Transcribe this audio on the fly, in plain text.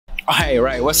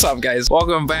Alright, what's up guys?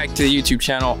 Welcome back to the YouTube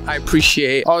channel. I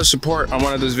appreciate all the support on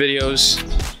one of those videos.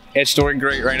 It's doing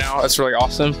great right now. That's really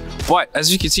awesome. But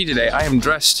as you can see today, I am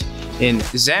dressed in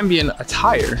Zambian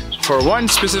attire for one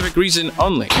specific reason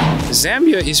only.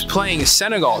 Zambia is playing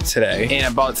Senegal today in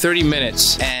about 30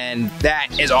 minutes, and that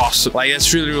is awesome. Like,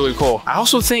 that's really, really cool. I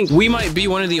also think we might be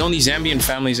one of the only Zambian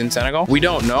families in Senegal. We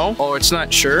don't know, or it's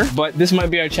not sure, but this might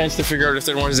be our chance to figure out if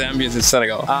there are more Zambians in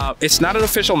Senegal. It's not an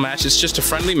official match, it's just a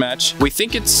friendly match. We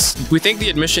think the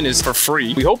admission is for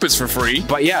free. We hope it's for free,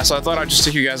 but yeah, so I thought I'd just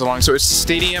take you guys along. So it's a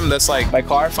stadium that's like by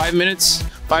car, 5 minutes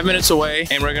away,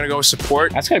 and we're gonna go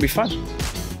support. That's gonna be fun.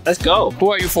 Let's go.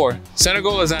 Who are you for?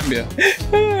 Senegal or Zambia?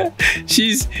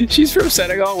 she's from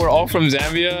Senegal. We're all from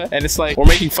Zambia, and it's like we're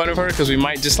making fun of her because we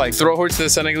might just like throw her to the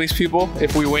Senegalese people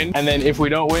if we win, and then if we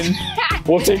don't win,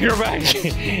 we'll take her back.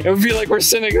 It would be like we're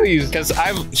Senegalese because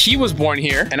he was born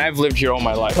here and I've lived here all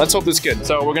my life. Let's hope it's good.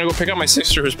 So we're gonna go pick up my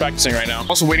sister who's practicing right now.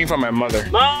 Also waiting for my mother.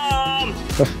 Mom.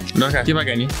 Qui va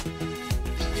gagner?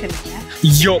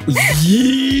 Yo,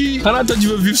 Anna, toi tu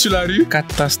veux vivre sur la rue?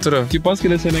 Catastrophe. Tu penses que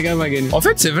le Sénégal va gagner? En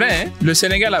fait, c'est vrai, hein? Le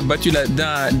Sénégal a battu dans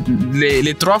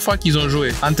les 3 fois qu'ils ont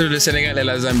joué entre le Sénégal et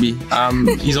la Zambie.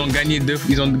 Ils ont gagné deux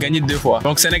fois.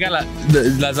 Donc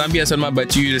la Zambie a seulement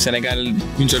battu le Sénégal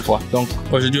une seule fois. Donc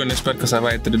aujourd'hui, on espère que ça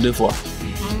va être 2 fois.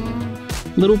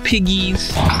 Little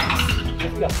piggies.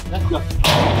 Let's go.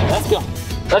 Let's go.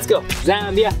 Let's go.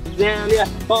 Zambia, Zambia.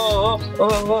 Oh.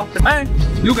 Hey,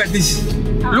 look at this.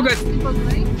 Look at.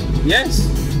 Yes.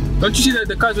 Don't you see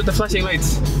the cars with the flashing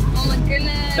lights? Oh my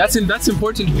goodness. That's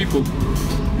important, people.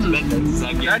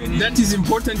 That is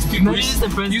important, people.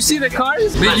 You see the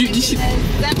cars?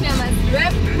 Zambia must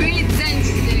represent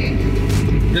today.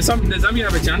 Does Zambia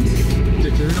have a chance?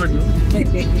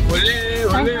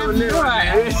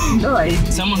 Ole.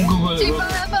 Someone Google it.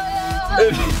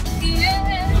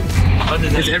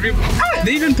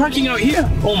 They're even parking out here.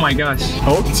 Oh my gosh.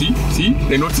 Oh, see?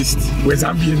 They noticed. We're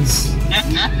Zambians.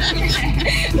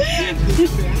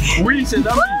 Oui, c'est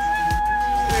Zambie.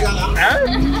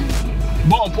 Hein?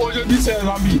 Bon, pour aujourd'hui, c'est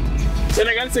Zambie.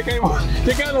 Sénégal, c'est quand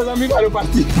la Zambie va le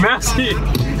parti. Merci.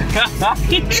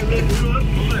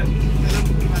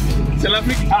 C'est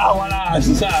l'Afrique. Ah, voilà,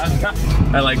 c'est ça.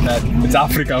 I like that. It's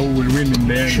Africa who will win in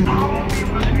the end.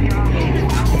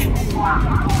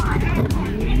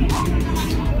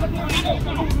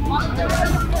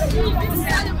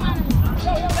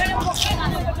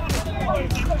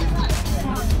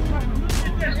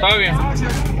 Ça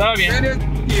va bien.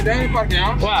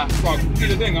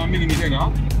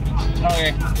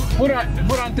 Ok.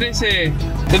 Pour rentrer, c'est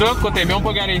de l'autre côté, mais on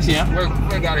peut garer ici. Hein? Ouais, on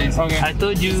peut garer ici. Okay. I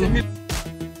told you.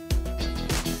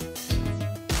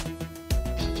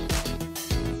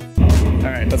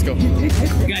 Alright, let's go.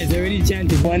 Guys, they already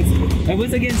chanted once. I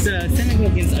was against Senegal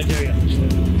against Algeria.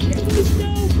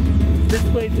 This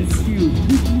place is huge.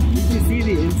 You see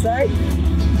the inside?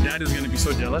 Dad is gonna be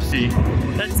so jealous.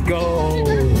 Let's go.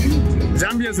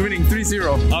 Zambia's winning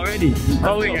 3-0. Already.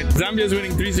 Calling it. Zambia's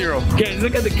winning 3-0. Guys,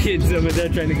 look at the kids over there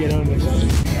trying to get on with it.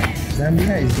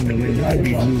 Zambia is gonna win. I'll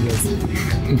be losers.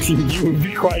 You will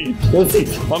be quiet. We'll see.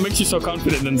 What makes you so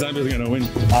confident that Zambia's gonna win?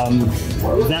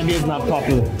 Zambia is not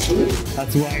popular.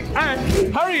 That's why. Alright,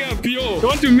 hurry up, yo. Don't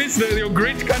want to miss your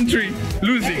great country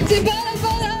losing.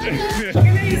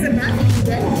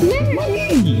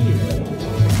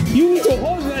 You need to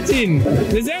hold that in.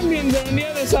 The Zambians are on the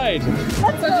other side.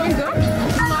 That's what we do.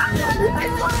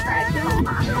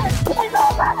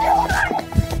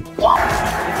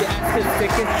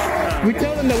 We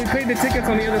tell them that we paid the tickets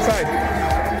on the other side.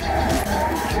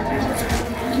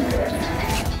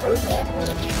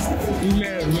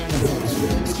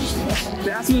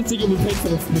 They asked me the ticket, we paid for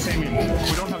the same end.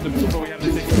 We don't have the proof, but we have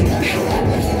the ticket.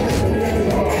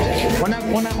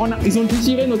 Ils ont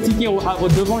tiré nos tickets au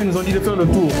devant et nous ont dit de faire le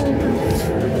tour.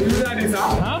 Tu nous as dit ça?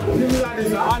 Hein? Tu nous as dit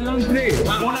ça? À l'entrée,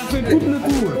 on a fait tout le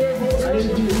tour.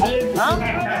 Allez. Hein?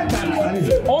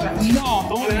 Oh, non.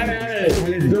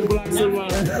 Allez. 2 plaques seulement.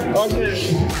 Ok.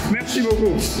 Merci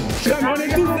beaucoup. On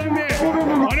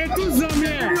est tous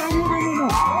Zambiens.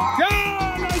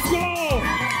 Yeah, let's go.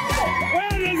 Where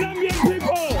are the Zambian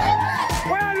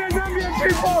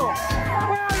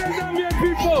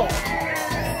people?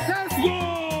 Let's go.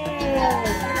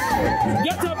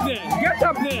 Get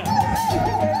up there.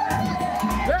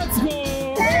 Let's go.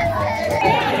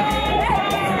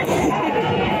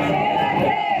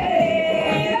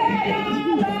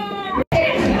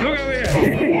 Look over here.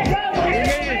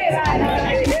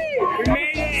 We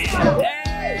made it.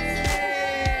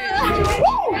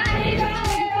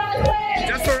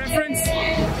 Just for reference,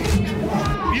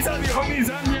 these are the only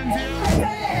Zambians here,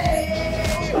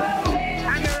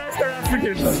 and the rest are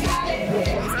Africans.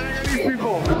 Senegalese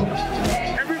people.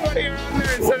 Everybody around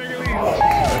there is Senegalese.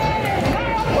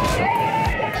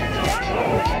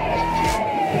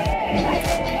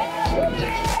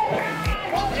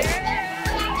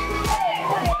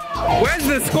 Where's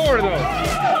the score though?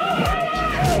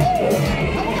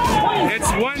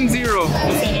 It's 1-0.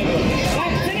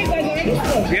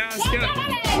 Yeah, it's good.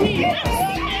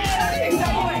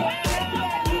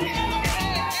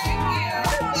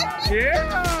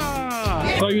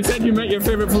 Yeah! So you said you met your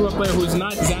favorite football player who's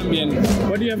not Zambian.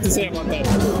 What do you have to say about that?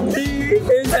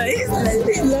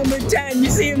 He's Lumberjack. You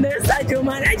see him there, Sadio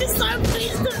Man. I just saw him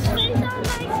face to face. Oh my god!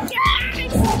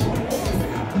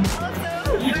 Also,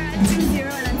 we're at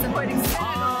 2-0 and I'm supporting Senegal.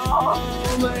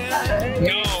 Oh my god.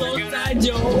 No,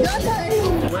 Sadio.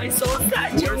 I saw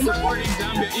Sadio. we're supporting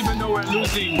Zambia even though we're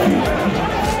losing.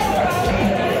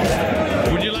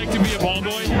 Would you like to be a ball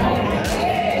boy?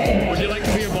 Would you like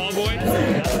to be a ball boy?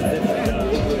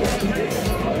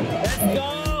 Let's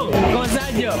go. Go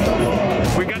Sadio.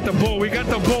 We got the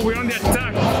ball, we're on the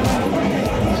attack.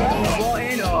 Go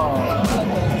in.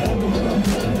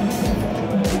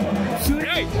 Shoot.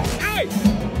 Hey! Hey!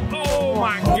 Oh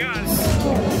my gosh!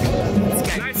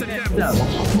 Nice attempt.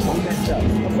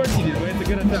 Of course he did, but it's a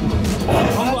good attempt.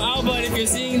 Uncle Albert, if you're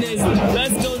seeing this,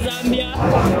 let's go Zambia.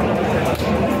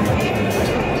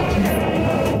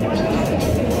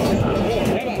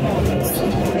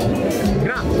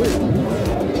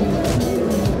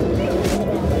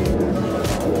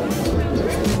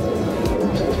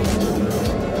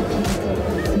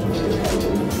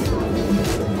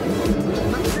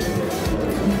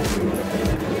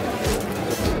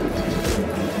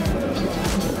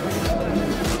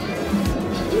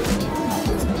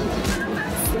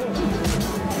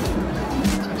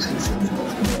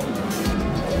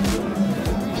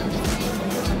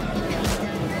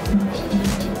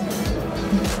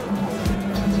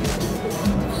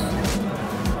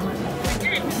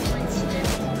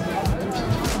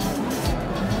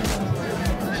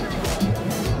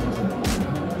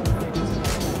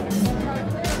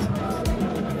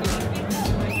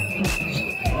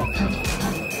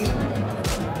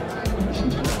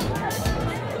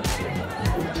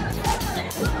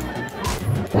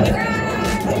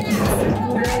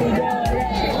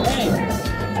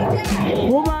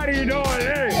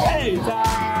 Hey,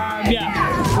 Zambia.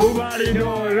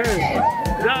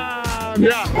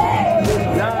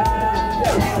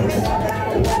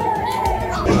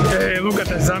 Hey, look at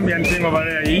the Zambian team over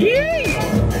there. Yay!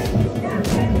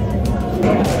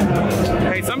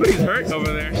 Hey, somebody's hurt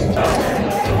over there.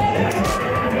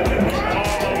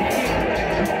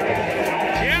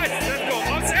 Yes, let's go.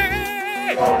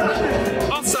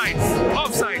 Offside.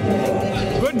 Offside.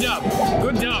 Good job.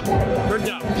 Good job. Good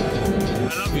job. I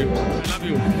love you. I love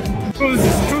you.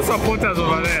 True supporters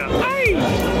over there. Hey!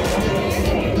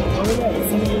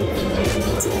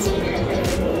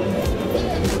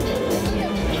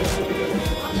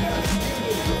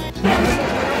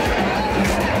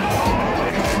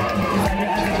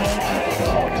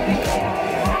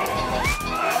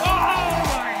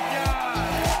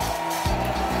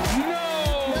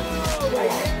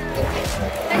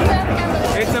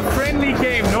 It's a friendly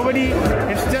game. Nobody,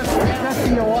 it's just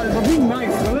testing the water. We're being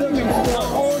nice. We're letting them The score.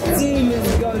 whole team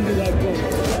is going to that goal.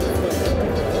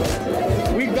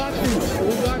 We got this.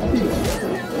 We got this.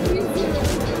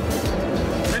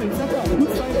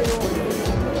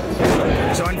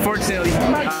 So unfortunately,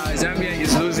 Zambia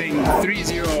is losing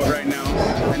 3-0 right now,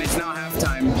 and it's now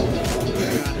halftime.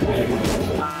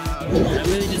 I'm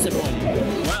really disappointed.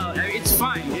 Well, it's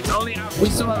fine. It's only half. We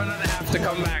still have another half to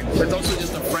come back. It's also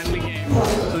just a friendly game,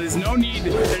 so there's no need.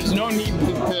 There's no need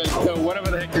to whatever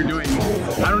the heck you're doing.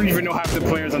 I don't even know half the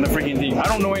players on the freaking team. I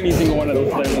don't know any single one of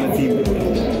those players on the team.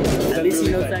 At least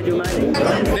you know Sadio Mane.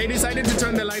 They decided to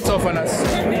turn the lights off on us.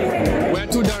 We're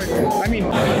too dark. I mean,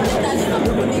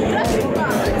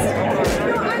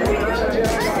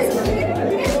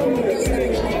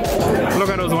 look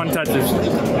at those one touches.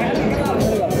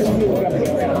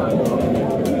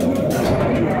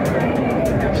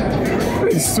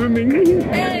 He's swimming.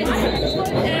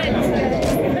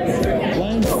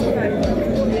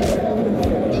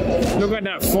 Look at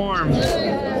that form.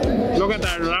 Look at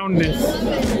that roundness.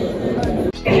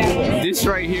 This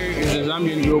right here is the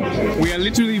Zambian group. We are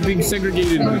literally being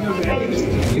segregated.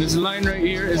 This line right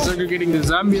here is segregating the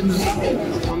Zambians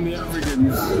from the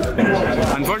Africans.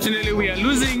 Unfortunately, we are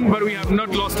losing, but we have not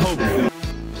lost hope.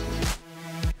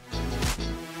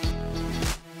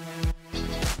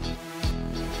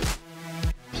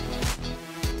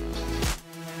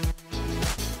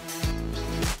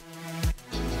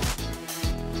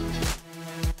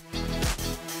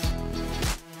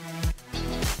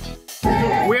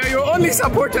 only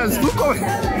supporters. Look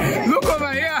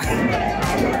over here.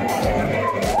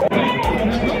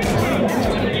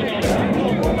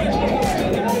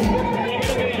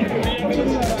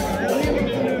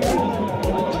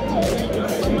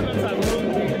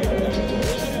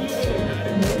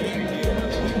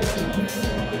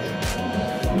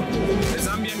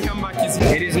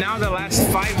 It is now the last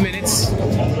 5 minutes.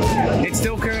 It's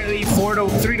still currently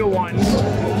 3-1.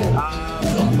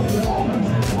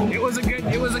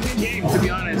 It was a good game, to be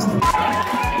honest.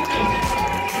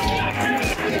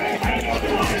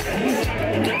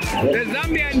 The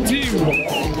Zambian team.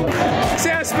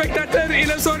 C'est un spectateur,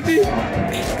 il est sorti.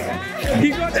 He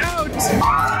got out.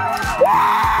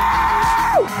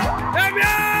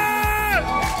 Zambia!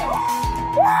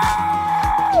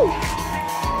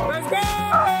 Let's go!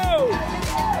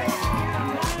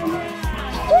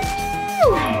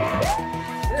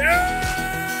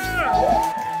 Yeah!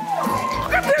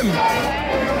 Look at them!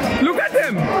 Look at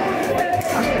them!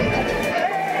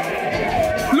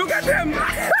 Look at them!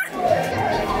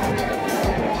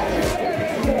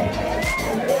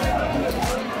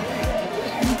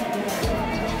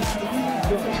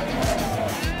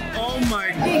 Oh my!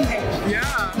 Yeah.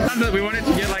 We wanted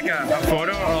to get like a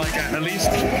photo or like at least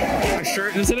a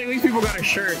shirt. Instead, at least people got a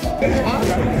shirt.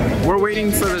 We're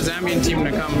waiting for the Zambian team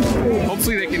to come.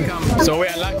 Hopefully they can come. So we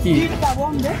are lucky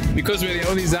because we're the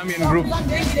only Zambian group.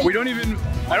 We don't even,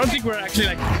 I don't think we're actually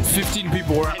like 15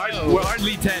 people. We're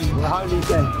hardly 10. We're hardly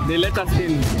 10. They let us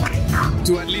in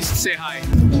to at least say hi.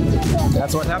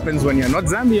 That's what happens when you're not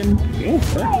Zambian.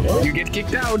 You get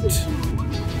kicked out.